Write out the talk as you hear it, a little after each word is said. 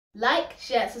Like,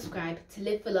 share, subscribe to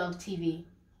Live for Love TV.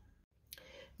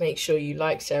 Make sure you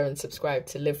like, share and subscribe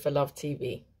to Live for Love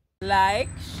TV. Like,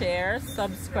 share,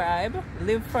 subscribe,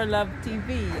 Live for Love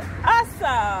TV.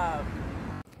 Awesome!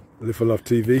 Live for Love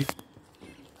TV.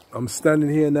 I'm standing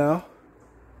here now,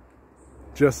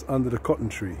 just under the cotton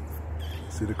tree.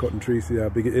 See the cotton tree, see how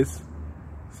big it is?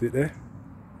 See it there?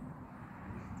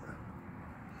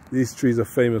 These trees are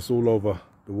famous all over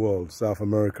the world, South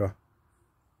America.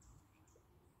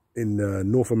 In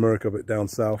North America, but down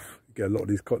south, you get a lot of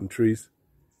these cotton trees.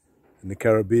 In the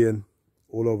Caribbean,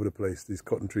 all over the place, these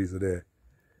cotton trees are there.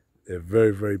 They're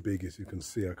very, very big, as you can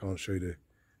see. I can't show you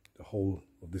the whole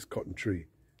of this cotton tree.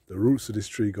 The roots of this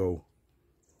tree go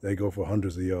for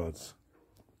hundreds of yards.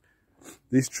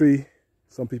 This tree,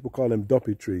 some people call them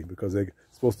Duppy tree because they're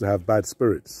supposed to have bad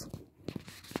spirits.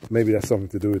 Maybe that's something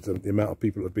to do with the amount of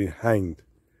people that have been hanged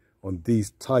on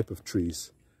these type of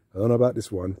trees. I don't know about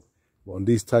this one, but on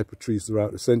these type of trees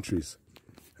throughout the centuries.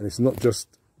 And it's not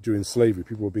just during slavery.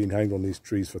 People were being hanged on these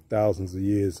trees for thousands of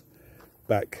years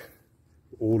back,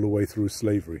 all the way through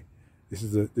slavery. This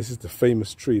is the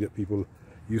famous tree that people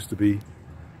used to be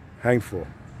hanged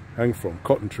from,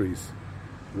 cotton trees.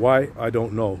 Why? I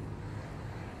don't know.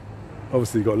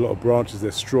 Obviously, you've got a lot of branches.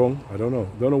 They're strong. I don't know.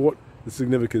 Don't know what the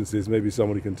significance is. Maybe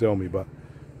somebody can tell me. But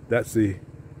that's the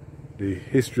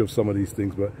history of some of these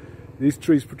things. But these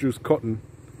trees produce cotton,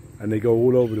 and they go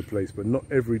all over the place. But not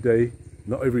every day,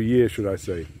 not every year, should I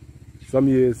say. Some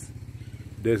years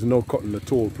there's no cotton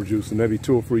at all produced, and every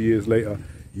 2 or 3 years later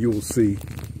you will see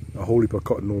a whole heap of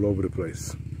cotton all over the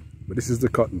place. But this is the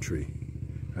cotton tree.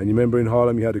 And you remember in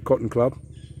Harlem you had a cotton club?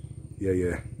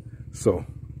 Yeah. So,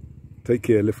 take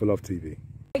care, Live for Love TV.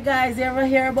 Hey guys, you ever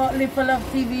hear about Live for Love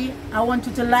TV? I want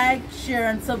you to like, share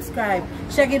and subscribe.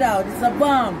 Check it out, it's a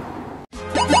bomb.